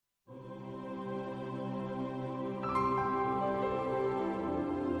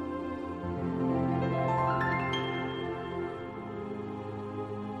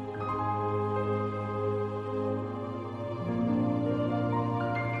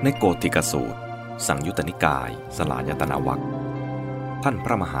ในโกฏฐิกสูตรสังยุตตนิกายสลายตนะวรรคท่านพ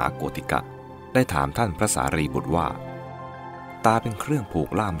ระมหาโกฏฐิกะได้ถามท่านพระสารีบุตรว่าตาเป็นเครื่องผูก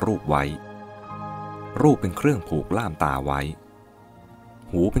ล่ามรูปไว้รูปเป็นเครื่องผูกล่ามตาไว้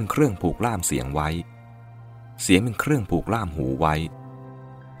หูเป็นเครื่องผูกล่ามเสียงไว้เสียงเป็นเครื่องผูกล่ามหูไว้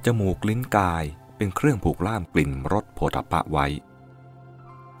จมูกลิ้นกายเป็นเครื่องผูกล่ามกลิ่นรสโผฏฐัพพะไว้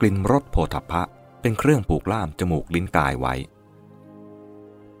กลิ่นรสโผฏฐัพพะเป็นเครื่องผูกล่ามจมูกลิ้นกายไว้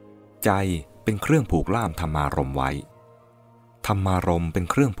ใจเป็นเครื่องผูกล่ามธรรมารมณ์ไว้ธรรมารมณ์เป็น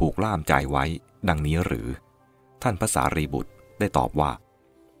เครื่องผูกล่ามใจไว้ดังนี้หรือท่านพระสารีบุตรได้ตอบว่า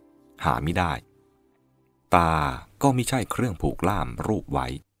หาไม่ได้ตาก็มิใช่เครื่องผูกล่ามรูปไว้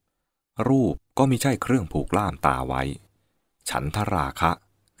รูปก็มิใช่เครื่องผูกล่ามตาไว้ฉันทราคะ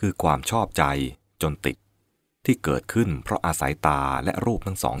คือความชอบใจจนติดที่เกิดขึ้นเพราะอาศัยตาและรูป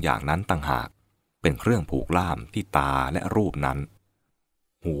ทั้งสองอย่างนั้นต่างหากเป็นเครื่องผูกล่ามที่ตาและรูปนั้น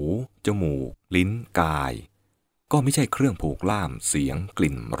หูจมูกลิ้นกายก็ไม่ใช่เครื่องผูกล่ามเสียงก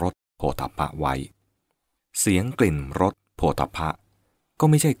ลิ่นรสโผฏฐัพพะไว้เสียงกลิ่นรสโผฏฐัพพะก็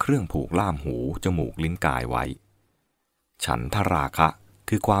ไม่ใช่เครื่องผูกล่ามหูจมูกลิ้นกายไว้ฉันทราคะ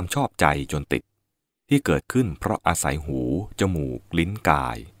คือความชอบใจจนติดที่เกิดขึ้นเพราะอาศัยหูจมูกลิ้นกา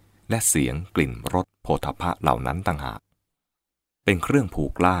ยและเสียงกลิ่นรสโผฏฐัพพะเหล่านั้นต่างหากเป็นเครื่องผู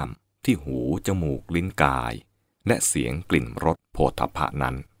กล่ามที่หูจมูกลิ้นกายและเสียงกลิ่นรสโผฏฐัพพะ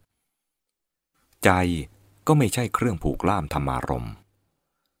นั้นใจก็ไม่ใช่เครื่องผูกล่ามธรรมารมณ์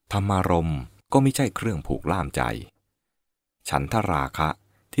ธรรมารมณ์ก็ไม่ใช่เครื่องผูกล่ามใจฉันทราคะ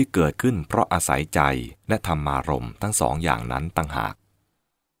ที่เกิดขึ้นเพราะอาศัยใจและธรรมารมณ์ทั้งสองอย่างนั้นต่างหาก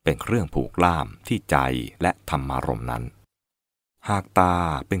เป็นเครื่องผูกล่ามที่ใจและธรรมารมณ์นั้นหากตา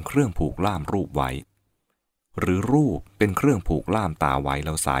เป็นเครื่องผูกล่ามรูปไว้หรือรูปเป็นเครื่องผูกล่ามตาไว้แ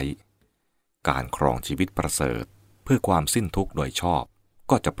ล้วไซร้การครองชีวิตประเสริฐเพื่อความสิ้นทุกข์โดยชอบ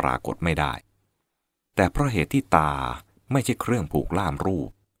ก็จะปรากฏไม่ได้แต่เพราะเหตุที่ตาไม่ใช่เครื่องผูกล่ามรูป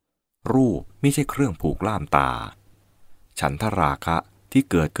รูปไม่ใช่เครื่องผูกล่ามตาฉันทราคะที่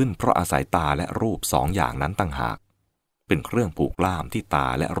เกิดขึ้นเพราะอาศัยตาและรูปสองอย่างนั้นต่างหากเป็นเครื่องผูกล่ามที่ตา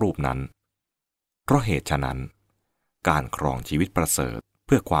และรูปนั้นเพราะเหตุฉะนั้นการครองชีวิตประเสริฐเ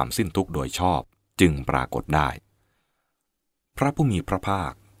พื่อความสิ้นทุกข์โดยชอบจึงปรากฏได้พระผู้มีพระภา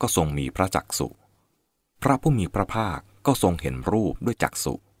คก็ทรงมีพระจักษุพระผู้มีพระภาคก็ทรงเห็นรูปด้วยจัก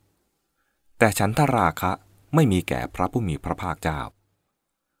ษุแต่ฉันทราคะไม่มีแก่พระผู้มีพระภาคเจ้า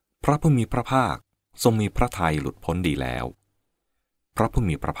พระผู้มีพระภาคทรงมีพระทัยหลุดพ้นดีแล้วพระผู้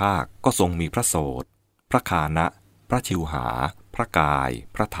มีพระภาคก็ทรงมีพระโสตพระคานะพระชิวหาพระกาย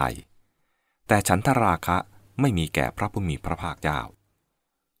พระทัยแต่ฉันทราคะไม่มีแก่พระผู้มีพระภาคเจ้า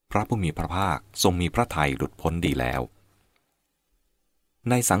พระผู้มีพระภาคทรงมีพระทัยหลุดพ้นดีแล้ว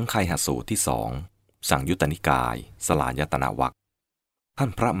ในสังไคหสูตรที่สองสังยุตตนิกายสลายตนะวรรคท่าน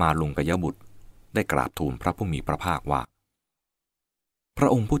พระมาลุงกยบุตรได้กราบทูลพระผู้มีพระภาคว่าพระ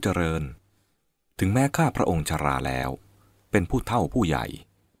องค์ผู้เจริญถึงแม้ข้าพระองค์ชราแล้วเป็นผู้เฒ่าผู้ใหญ่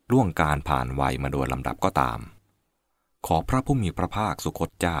ล่วงการผ่านวัยมาโดยลำดับก็ตามขอพระผู้มีพระภาคสุคต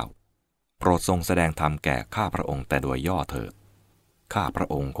เจ้าโปรดทรงแสดงธรรมแก่ข้าพระองค์แต่โดยย่อเถิดข้าพระ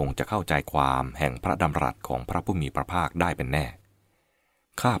องค์คงจะเข้าใจความแห่งพระดำรัสของพระผู้มีพระภาคได้เป็นแน่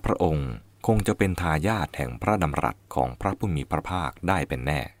ข้าพระองค์คงจะเป็นทายาทแห่งพระดำรัสของพระผู้มีพระภาคได้เป็นแ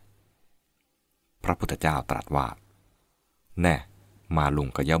น่พระพุทธเจ้าตรัสว่าแน่มาลุง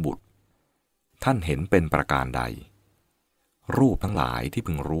กยบุตรท่านเห็นเป็นประการใดรูปทั้งหลายที่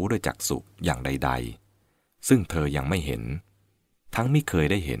พึงรู้ด้วยจักษุอย่างใดๆซึ่งเธอยังไม่เห็นทั้งไม่เคย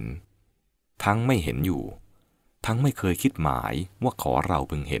ได้เห็นทั้งไม่เห็นอยู่ทั้งไม่เคยคิดหมายว่าขอเรา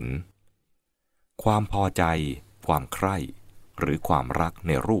พึงเห็นความพอใจความใคร่หรือความรักใ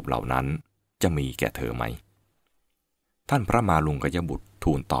นรูปเหล่านั้นจะมีแก่เธอไหมท่านพระมาลุงกยบุตร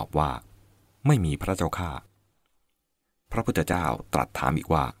ทูลตอบว่าไม่มีพระเจ้าข้าพระพุทธเจ้าตรัสถามอีก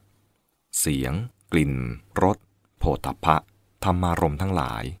ว่าเสียงกลิ่นรสโผฏฐัพพะธรรมารมณ์ทั้งหล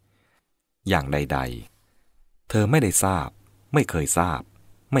ายอย่างใดๆเธอไม่ได้ทราบไม่เคยทราบ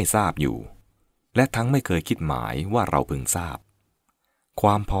ไม่ทราบอยู่และทั้งไม่เคยคิดหมายว่าเราพึงทราบคว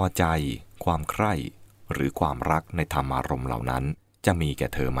ามพอใจความใคร่หรือความรักในธรรมารมณ์เหล่านั้นจะมีแก่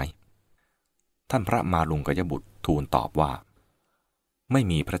เธอไหมท่านพระมาลุงกยบุตรทูลตอบว่าไม่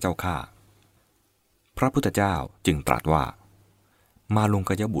มีพระเจ้าข้าพระพุทธเจ้าจึงตรัสว่ามาลุง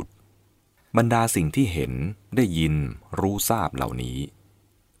กยบุตรบรรดาสิ่งที่เห็นได้ยินรู้ทราบเหล่านี้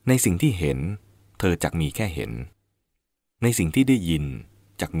ในสิ่งที่เห็นเธอจักมีแค่เห็นในสิ่งที่ได้ยิน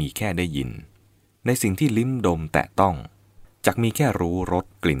จักมีแค่ได้ยินในสิ่งที่ลิ้มดมแตะต้องจักมีแค่รู้รส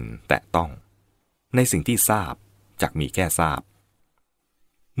กลิ่นแตะต้องในสิ่งที่ทราบจักมีแค่ทราบ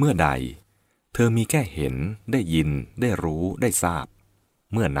เมื่อใดเธอมีแค่เห็นได้ยินได้รู้ได้ทราบ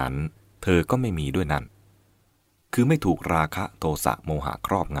เมื่อนั้นเธอก็ไม่มีด้วยนั่นคือไม่ถูกราคะโทสะโมหะค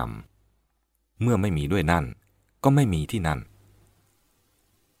รอบงำเมื่อไม่มีด้วยนั่นก็ไม่มีที่นั่น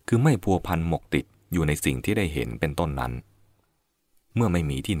คือไม่พัวพันหมกติดอยู่ในสิ่งที่ได้เห็นเป็นต้นนั้นเมื่อไม่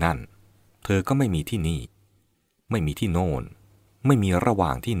มีที่นั่นเธอก็ไม่มีที่นี่ไม่มีที่โน่นไม่มีระหว่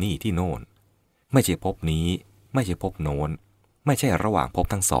างที่นี่ที่โน่นไม่ใช่ภพนี้ไม่ใช่ภพโน้นไม่ใช่ระหว่างภพ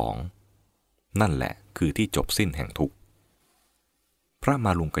ทั้งสองนั่นแหละคือที่จบสิ้นแห่งทุกข์พระม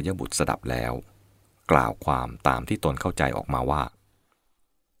าลุงกยบุตรสดับแล้วกล่าวความตามที่ตนเข้าใจออกมาว่า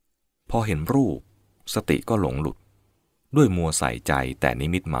พอเห็นรูปสติก็หลงหลุดด้วยมัวใส่ใจแต่นิ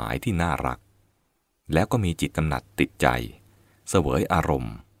มิตหมายที่น่ารักแล้วก็มีจิตกำหนัดติดใจเสวยอารม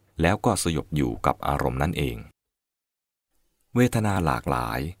ณ์แล้วก็สยบอยู่กับอารมณ์นั่นเองเวทนาหลากหล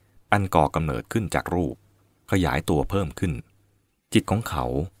ายอันก่อกำเนิดขึ้นจากรูปขยายตัวเพิ่มขึ้นจิตของเขา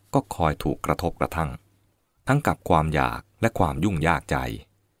ก็คอยถูกกระทบกระทั่งทั้งกับความอยากและความยุ่งยากใจ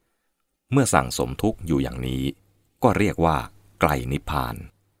เมื่อสั่งสมทุกข์อยู่อย่างนี้ก็เรียกว่าไกลนิพพาน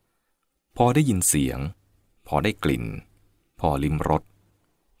พอได้ยินเสียงพอได้กลิ่นพอลิ้มรส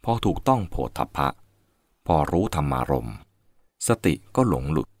พอถูกต้องโผฏฐัพพะพอรู้ธรรมารมณ์สติก็หลง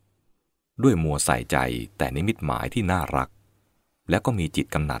หลุดด้วยมัวใส่ใจแต่นิมิตหมายที่น่ารักแล้วก็มีจิต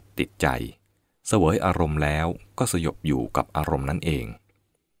กำหนัดติดใจเสวยอารมณ์แล้วก็สยบอยู่กับอารมณ์นั้นเอง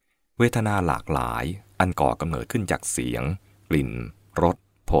เวทนาหลากหลายอันก่อกำเนิดขึ้นจากเสียงกลิ่นรส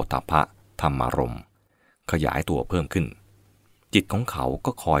โผฏฐัพพะธรรมารมณ์ขยายตัวเพิ่มขึ้นจิตของเขา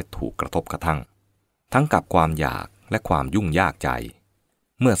ก็คอยถูกกระทบกระทั่งทั้งกับความอยากและความยุ่งยากใจ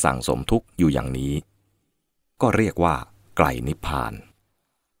เมื่อสั่งสมทุกข์อยู่อย่างนี้ก็เรียกว่าไกลนิพพาน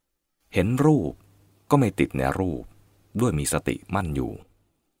เห็นรูปก็ไม่ติดในรูปด้วยมีสติมั่นอยู่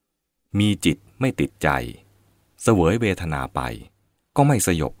มีจิตไม่ติดใจเสวยเวทนาไปก็ไม่ส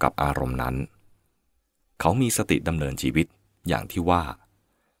ยบกับอารมณ์นั้นเขามีสติดำเนินชีวิตอย่างที่ว่า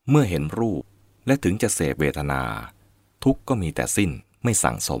เมื่อเห็นรูปและถึงจะเสพเวทนาทุกข์ก็มีแต่สิ้นไม่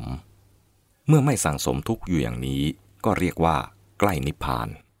สั่งสมเมื่อไม่สั่งสมทุกข์อยู่อย่างนี้ก็เรียกว่าใกล้นิพพาน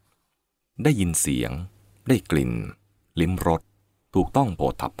ได้ยินเสียงได้กลิ่นลิ้มรสถูกต้องโผ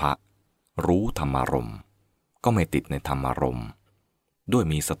ฏฐัพพะรู้ธรรมารมณ์ก็ไม่ติดในธรรมารมณ์ด้วย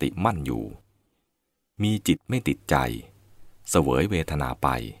มีสติมั่นอยู่มีจิตไม่ติดใจเสวยเวทนาไป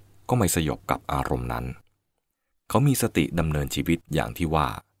ก็ไม่สยบกับอารมณ์นั้นเขามีสติดำเนินชีวิตอย่างที่ว่า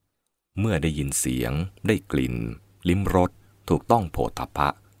เมื่อได้ยินเสียงได้กลิ่นลิ้มรสถูกต้องโผฏฐัพพะ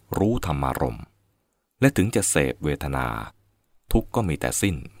รู้ธรรมารมณ์และถึงจะเสพเวทนาทุกข์ก็มีแต่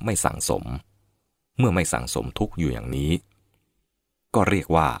สิ้นไม่สั่งสมเมื่อไม่สั่งสมทุกข์อยู่อย่างนี้ก็เรียก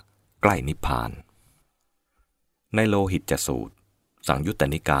ว่าใกล้นิพพานในโลหิตสูตรสังยุตต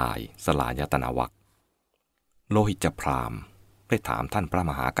นิกายสลายตนวรรคโลหิตพราหมณ์ได้ถามท่านพระ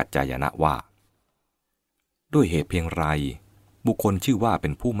มหากัจจายนะว่าด้วยเหตุเพียงไรบุคคลชื่อว่าเป็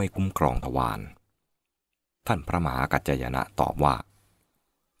นผู้ไม่คุ้มครองทวารท่านพระมหากัจจายนะตอบว่า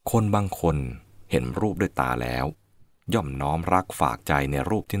คนบางคนเห็นรูปด้วยตาแล้วย่อมน้อมรักฝากใจใน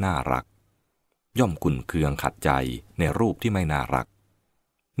รูปที่น่ารักย่อมขุ่นเคืองขัดใจในรูปที่ไม่น่ารัก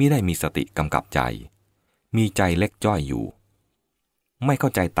มิได้มีสติกำกับใจมีใจเล็กจ้อยอยู่ไม่เข้า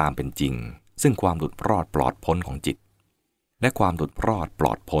ใจตามเป็นจริงซึ่งความหลุดรอดปลอดพ้นของจิตและความหลุดรอดปล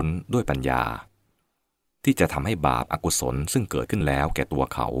อดพ้นด้วยปัญญาที่จะทำให้บาปอกุศลซึ่งเกิดขึ้นแล้วแก่ตัว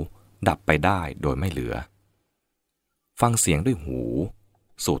เขาดับไปได้โดยไม่เหลือฟังเสียงด้วยหู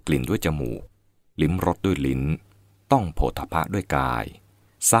สูดกลิ่นด้วยจมูกลิ้มรสด้วยลิ้นต้องโผฏฐัพพะด้วยกาย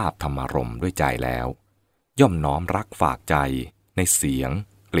ทราบธรรมารมณ์ด้วยใจแล้วย่อมน้อมรักฝากใจในเสียง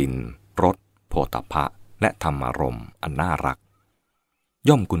กลิ่นรสโผฏฐัพพะและธรรมารมณ์อันน่ารัก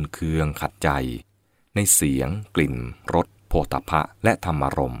ย่อมกุนเคืองขัดใจในเสียงกลิ่นรสโผฏฐัพพะและธรรมา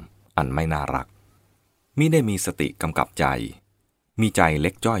รมณ์อันไม่น่ารักมิได้มีสติกำกับใจมีใจเล็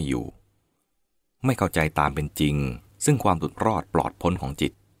กจ้อยอยู่ไม่เข้าใจตามเป็นจริงซึ่งความหลุดรอดปลอดพ้นของจิ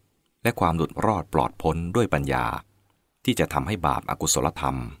ตและความหลุดรอดปลอดพ้นด้วยปัญญาที่จะทำให้บาปอกุศลธร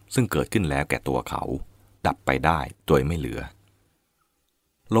รมซึ่งเกิดขึ้นแล้วแก่ตัวเขาดับไปได้โดยไม่เหลือ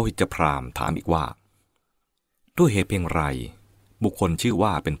โลหิตพราหมณ์ถามอีกว่าด้วยเหตุเพียงไรบุคคลชื่อว่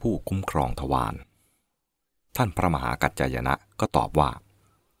าเป็นผู้คุ้มครองทวารท่านพระมหากัจจายนะก็ตอบว่า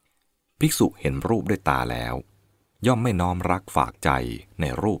ภิกษุเห็นรูปด้วยตาแล้วย่อมไม่น้อมรักฝากใจใน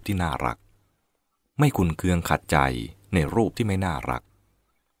รูปที่น่ารักไม่ขุ่นเคืองขัดใจในรูปที่ไม่น่ารัก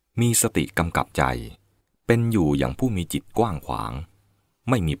มีสติกำกับใจเป็นอยู่อย่างผู้มีจิตกว้างขวาง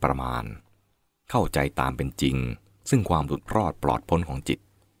ไม่มีประมาณเข้าใจตามเป็นจริงซึ่งความหลุดรอดปลอดพ้นของจิต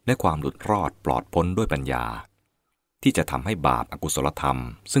และความหลุดรอดปลอดพ้นด้วยปัญญาที่จะทำให้บาปอกุศลธรรม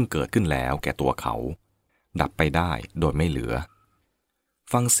ซึ่งเกิดขึ้นแล้วแก่ตัวเขาดับไปได้โดยไม่เหลือ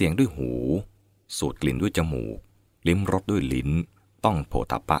ฟังเสียงด้วยหูสูดกลิ่นด้วยจมูกลิ้มรสด้วยลิ้น ต้องโผฏ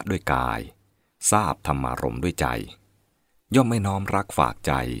ฐัพพะด้วยกายทราบธรรมารมณ์ด้วยใจย่อมไม่น้อมรักฝากใ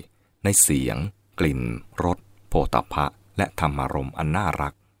จในเสียงกลิ่นรสโผฏฐัพพะและธรรมารมณ์อันน่ารั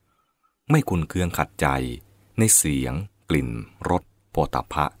กไม่ขุ่นเคืองขัดใจในเสียงกลิ่นรสโผฏฐัพ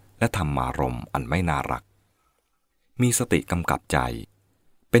พะและธรรมารมณ์อันไม่น่ารักมีสติกำกับใจ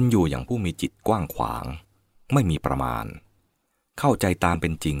เป็นอยู่อย่างผู้มีจิตกว้างขวางไม่มีประมาณเข้าใจตามเป็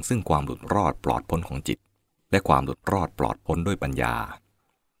นจริงซึ่งความหลุดรอดปลอดพ้นของจิตและความหลุดรอดปลอดพ้นด้วยปัญญา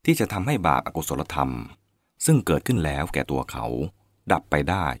ที่จะทำให้บาปอกุศลธรรมซึ่งเกิดขึ้นแล้วแก่ตัวเขาดับไป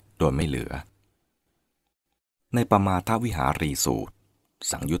ได้โดยไม่เหลือในปมาทวิหารีสูตร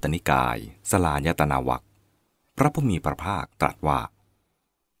สังยุตตนิกายสลายตนาวรรคพระผู้มีพระภาคตรัสว่า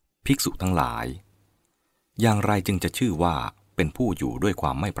ภิกษุทั้งหลายอย่างไรจึงจะชื่อว่าเป็นผู้อยู่ด้วยคว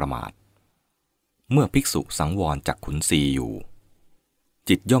ามไม่ประมาทเมื่อภิกษุสังวรจักขุนสีอยู่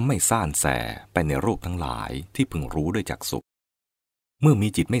จิตย่อมไม่ซ่านแสไปในรูปทั้งหลายที่พึงรู้ด้วยจักษุเมื่อมี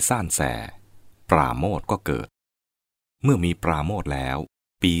จิตไม่ซ่านแสปราโมทย์ก็เกิดเมื่อมีปราโมทย์แล้ว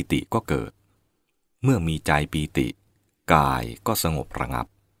ปีติก็เกิดเมื่อมีใจปีติกายก็สงบระงับ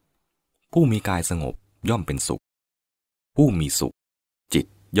ผู้มีกายสงบย่อมเป็นสุขผู้มีสุขจิต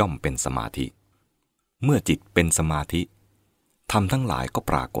ย่อมเป็นสมาธิเมื่อจิตเป็นสมาธิธรรมทั้งหลายก็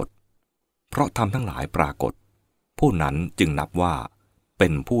ปรากฏเพราะธรรมทั้งหลายปรากฏผู้นั้นจึงนับว่าเป็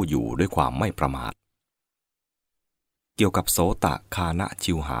นผู้อยู่ด้วยความไม่ประมาทเกี่ยวกับโสตคานะ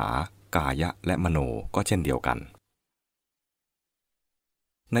ชิวหากายะและมโนก็เช่นเดียวกัน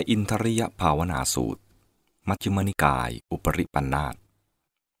ในอินทริยภาวนาสูตรมัชฌิมนิกายอุปริปันธาส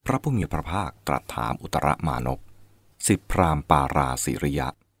พระผู้มีพระภาคตรัสถามอุตรมานพสิทธิพราหมณ์ปาราสิริยะ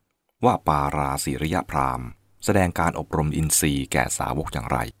ว่าปาราสิริยพราหมณ์แสดงการอบรมอินทรีย์แก่สาวกอย่าง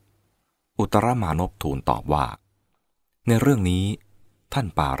ไรอุตรมานพทูลตอบว่าในเรื่องนี้ท่าน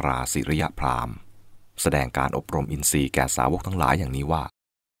ปาราสิริยพราหมณ์แสดงการอบรมอินทรีย์แก่สาวกทั้งหลายอย่างนี้ว่า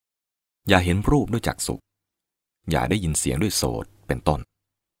อย่าเห็นรูปด้วยจักษุอย่าได้ยินเสียงด้วยโสตเป็นต้น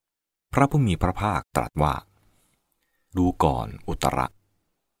พระผู้มีพระภาคตรัสว่าดูก่อนอุตระ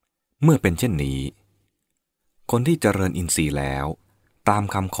เมื่อเป็นเช่นนี้คนที่เจริญอินทรีย์แล้วตาม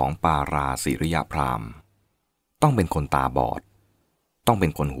คำของปาราสิริยพราหมณ์ต้องเป็นคนตาบอดต้องเป็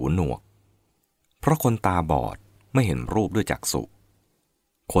นคนหูหนวกเพราะคนตาบอดไม่เห็นรูปด้วยจักษุ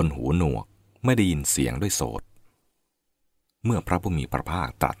คนหูหนวกไม่ได้ยินเสียงด้วยโสตเมื่อพระผู้มีพระภาค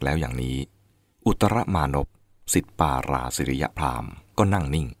ตรัสแล้วอย่างนี้อุตรมานพศิษย์ปาราสิริยพราหมณ์ก็นั่ง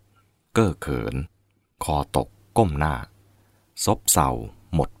นิ่งเก้อเขินคอตกก้มหน้าซบเซา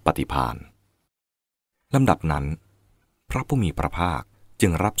หมดปฏิภาณลำดับนั้นพระผู้มีพระภาคจึ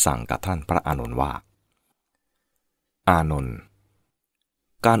งรับสั่งกับท่านพระอานนท์ว่าอานนท์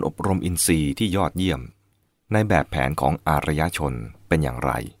การอบรมอินทรีย์ที่ยอดเยี่ยมในแบบแผนของอารยชนเป็นอย่างไ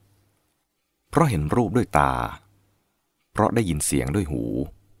รเพราะเห็นรูปด้วยตาเพราะได้ยินเสียงด้วยหู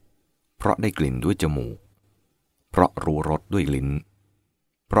เพราะได้กลิ่นด้วยจมูกเพราะรู้รสด้วยลิ้น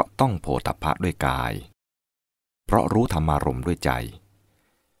เพราะต้องโผฏฐัพพะด้วยกายเพราะรู้ธรรมารมณ์ด้วยใจ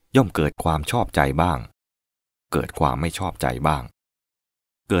ย่อมเกิดความชอบใจบ้างเกิดความไม่ชอบใจบ้าง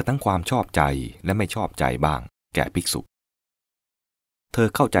เกิดทั้งความชอบใจและไม่ชอบใจบ้างแก่ภิกษุเธอ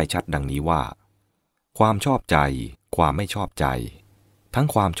เข้าใจชัดดังนี้ว่าความชอบใจความไม่ชอบใจทั้ง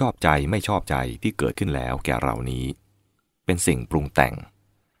ความชอบใจไม่ชอบใจที่เกิดขึ้นแล้วแก่เรานี้เป็นสิ่งปรุงแต่ง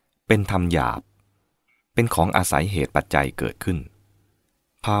เป็นธรรมหยาบเป็นของอาศัยเหตุปัจจัยเกิดขึ้น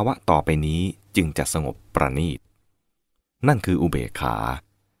ภาวะต่อไปนี้จึงจะสงบประณีตนั่นคืออุเบกขา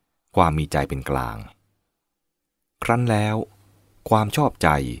ความมีใจเป็นกลางครั้นแล้วความชอบใจ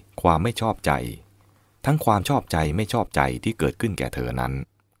ความไม่ชอบใจทั้งความชอบใจไม่ชอบใจที่เกิดขึ้นแก่เธอนั้น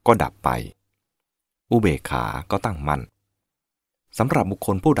ก็ดับไปอุเบกขาก็ตั้งมั่นสำหรับบุคค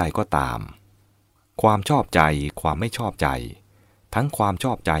ลผู้ใดก็ตามความชอบใจความไม่ชอบใจทั้งความช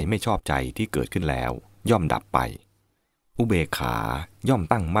อบใจไม่ชอบใจที่เกิดขึ้นแล้วย่อมดับไปอุเบกขาย่อม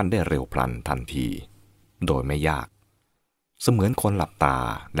ตั้งมั่นได้เร็วพลันทันทีโดยไม่ยากเสมือนคนหลับตา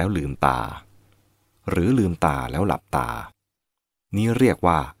แล้วลืมตาหรือลืมตาแล้วหลับตานี้เรียก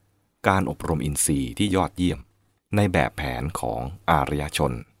ว่าการอบรมอินทรีย์ที่ยอดเยี่ยมในแบบแผนของอารยช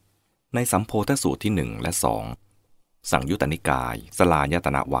นในสัมโพธสูตรที่1และ2สังยุตตนิกายสลายต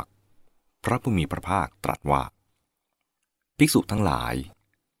นวรรคพระผู้มีพระภาคตรัสว่าภิกษุทั้งหลาย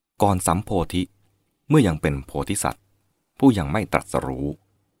ก่อนสัมโพธิเมื่อยังเป็นโพธิสัตว์ผู้ยังไม่ตรัสรู้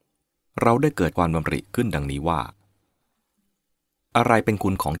เราได้เกิดความดำริขึ้นดังนี้ว่าอะไรเป็นคุ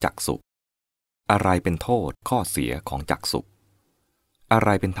ณของจักษุอะไรเป็นโทษข้อเสียของจักษุอะไร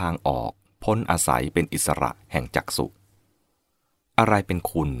เป็นทางออกพ้นอาศัยเป็นอิสระแห่งจักษุอะไรเป็น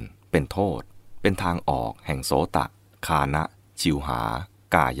คุณเป็นโทษเป็นทางออกแห่งโสตคานะชิวหา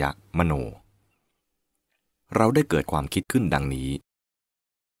กายะมโนเราได้เกิดความคิดขึ้นดังนี้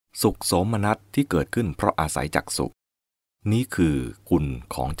สุขโสมนัสที่เกิดขึ้นเพราะอาศัยจักษุนี้คือคุณ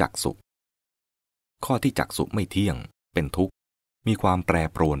ของจักษุข้อที่จักษุไม่เที่ยงเป็นทุกข์มีความแปร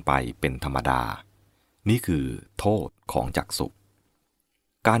ปรวนไปเป็นธรรมดานี่คือโทษของจักษุ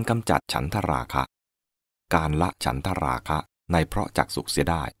การกำจัดฉันทราคะการละฉันทราคะในเพราะจักษุเสีย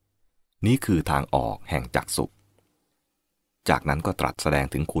ได้นี้คือทางออกแห่งจักษุจากนั้นก็ตรัสแสดง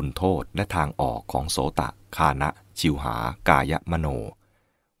ถึงคุณโทษและทางออกของโสตคานะชิวหากายมโน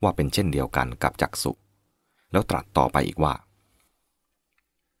ว่าเป็นเช่นเดียวกันกับจักษุแล้วตรัสต่อไปอีกว่า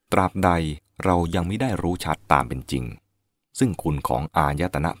ตราบใดเรายังไม่ได้รู้ชัดตามเป็นจริงซึ่งคุณของอาย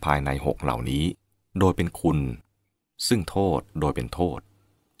ตนะภายในหกเหล่านี้โดยเป็นคุณซึ่งโทษโดยเป็นโทษ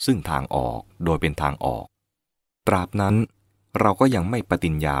ซึ่งทางออกโดยเป็นทางออกตราบนั้นเราก็ยังไม่ปฏิ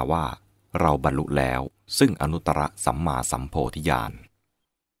ญญาว่าเราบรรลุแล้วซึ่งอนุตตรสัมมาสัมโพธิญาณ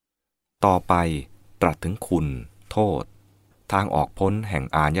ต่อไปตรัสถึงคุณโทษทางออกพ้นแห่ง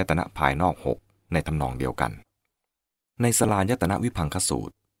อายตนะภายนอกหกในทำนองเดียวกันในสลายตนะวิพังคสูต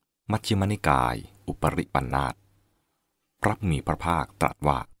รมัชฌิมนิกายอุปริปันธาสพระผู้มีพระภาคตรัส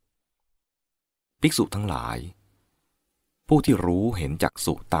ว่าภิกษุทั้งหลายผู้ที่รู้เห็นจัก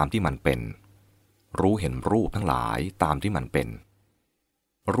ษุตามที่มันเป็นรู้เห็นรูปทั้งหลายตามที่มันเป็น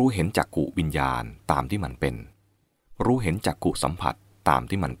รู้เห็นจักขุวิญญาณตามที่มันเป็นรู้เห็นจักขุสัมผัสตาม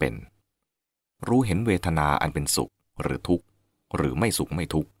ที่มันเป็นรู้เห็นเวทนาอันเป็นสุขหรือทุกข์หรือไม่สุขไม่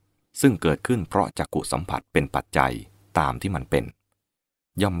ทุกข์ซึ่งเกิดขึ้นเพราะจักขุสัมผัสเป็นปัจจัยตามที่มันเป็น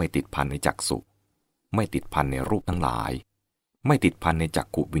ย่อมไม่ติดพันในจักษุไม่ติดพันในรูปทั้งหลายไม่ติดพันในจัก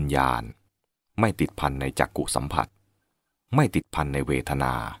ขุวิญญาณไม่ติดพันในจักขุสัมผัสไม่ติดพันในเวทน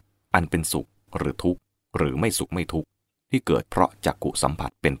าอันเป็นสุขหรือทุกข์หรือไม่สุขไม่ทุกข์ที่เกิดเพราะจักขุสัมผั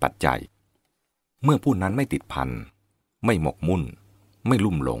สเป็นปัจจัยเมื่อผู้นั้นไม่ติดพันไม่หมกมุ่นไม่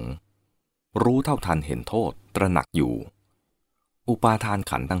ลุ่มหลงรู้เท่าทันเห็นโทษตระหนักอยู่อุปาทาน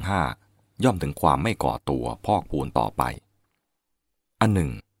ขันธ์ทั้งห้าย่อมถึงความไม่ก่อตัวพอกพูนต่อไปอันหนึ่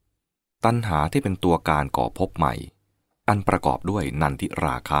งตัณหาที่เป็นตัวการก่อภพใหม่อันประกอบด้วยนันทิร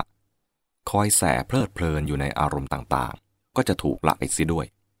าคะคอยแสเพลิดเพลินอยู่ในอารมณ์ต่างๆก็จะถูกละไปเสียด้วย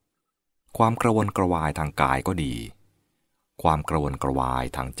ความกระวนกระวายทางกายก็ดีความกระวนกระวาย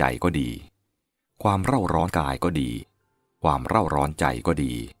ทางใจก็ดีความเร่าร้อนกายก็ดีความเร่าร้อนใจก็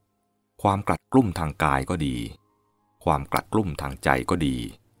ดีความกลัดกลุ้มทางกายก็ดีความกลัดกลุ้มทางใจก็ดี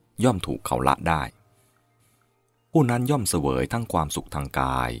ย่อมถูกเขาละได้ผู้นั้นย่อมเสวยทั้งความสุขทางก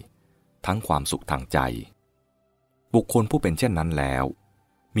ายทั้งความสุขทางใจบุคคลผู้เป็นเช่นนั้นแล้ว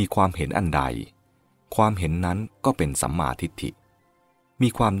มีความเห็นอันใดความเห็นนั้นก็เป็นสัมมาทิฏฐิมี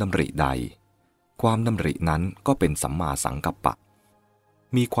ความดำริใดความดำรินั้นก็เป็นสัมมาสังกัปปะ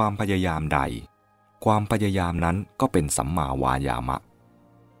มีความพยายามใดความพยายามนั้นก็เป็นสัมมาวายามะ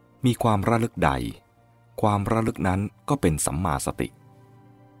มีความระลึกใดความระลึกนั้นก็เป็นสัมมาสติ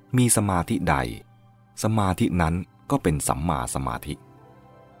มีสมาธิใดสมาธินั้นก็เป็นสัมมาสมาธิ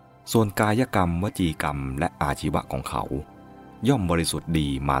ส่วนกายกรรมวจีกรรมและอาชีวะของเขาย่อมบริสุทธิ์ดี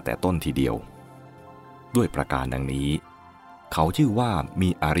มาแต่ต้นทีเดียวด้วยประการดังนี้เขาชื่อว่ามี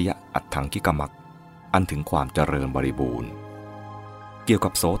อริยอัตถังคิกมรรคอันถึงความเจริญบริบูรณ์เกี่ยวกั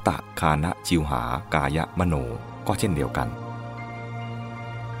บโสตคานะชิวหากายมโนก็เช่นเดียวกัน